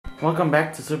Welcome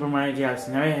back to Super Mario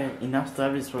Galaxy. Now I have enough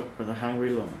service for the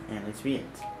Hungry Loom, and let's be it.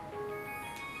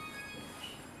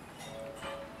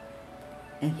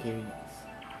 And here he is.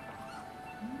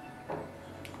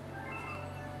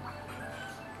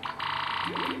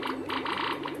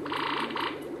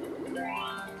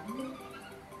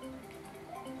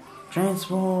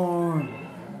 Transform!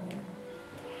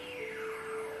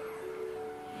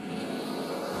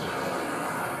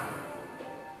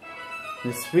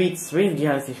 The sweet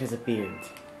galaxy has appeared.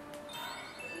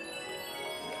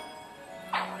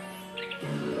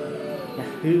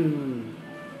 Yahoo!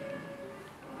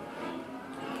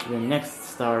 The next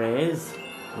star is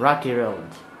Rocky Road.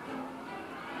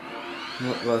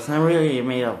 Well, it's not really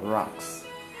made of rocks.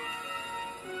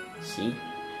 See?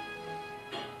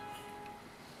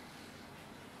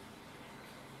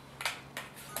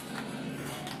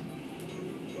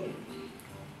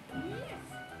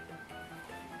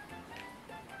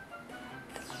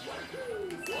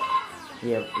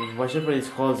 Yeah, watch out for these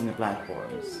holes in the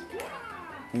platforms.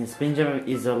 And the spin jump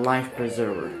is a life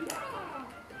preserver.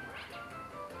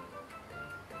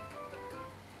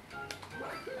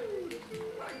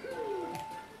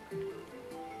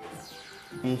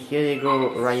 And here they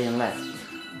go right and left.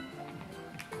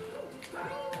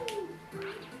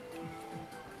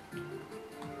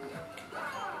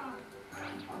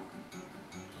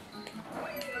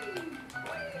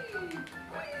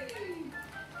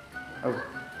 Oh,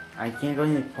 I can't go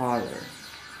any farther.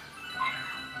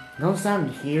 No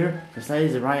sound here. The slide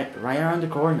is right around the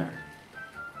corner.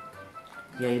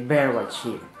 Yeah, you better watch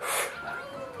here.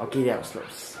 Okay, that was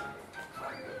close.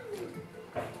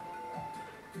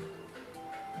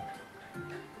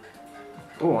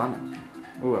 Oh, one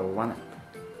up. Oh, one up.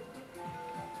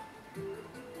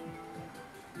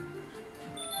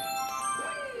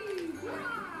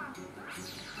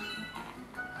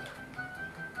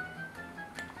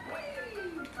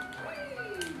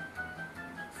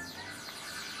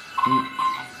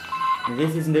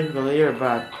 This isn't difficult here,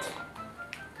 but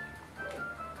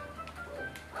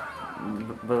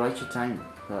watch your time,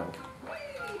 though.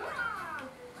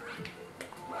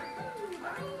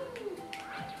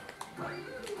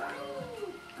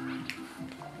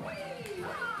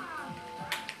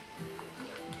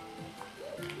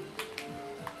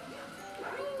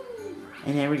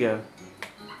 And there we go.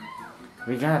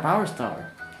 We got a power star.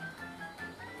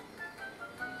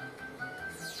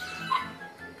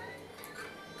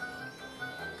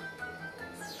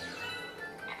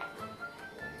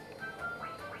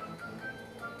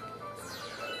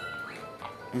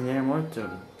 And there are more too.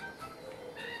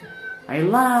 I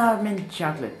love mint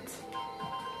chocolate.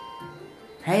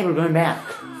 Hey, we're going back.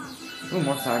 Ooh,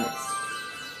 more stardust.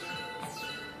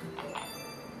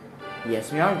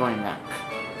 Yes, we are going back.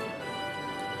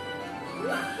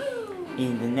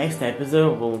 In the next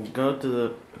episode, we'll go to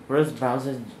the first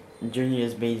Bowser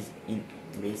Jr.'s base in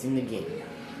the game.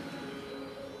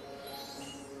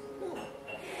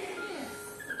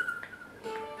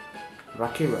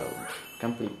 Rocky Road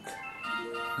complete.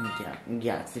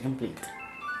 Yeah, it's complete.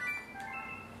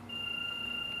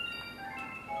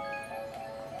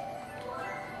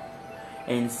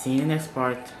 And see you in the next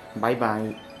part. Bye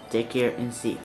bye. Take care and see you.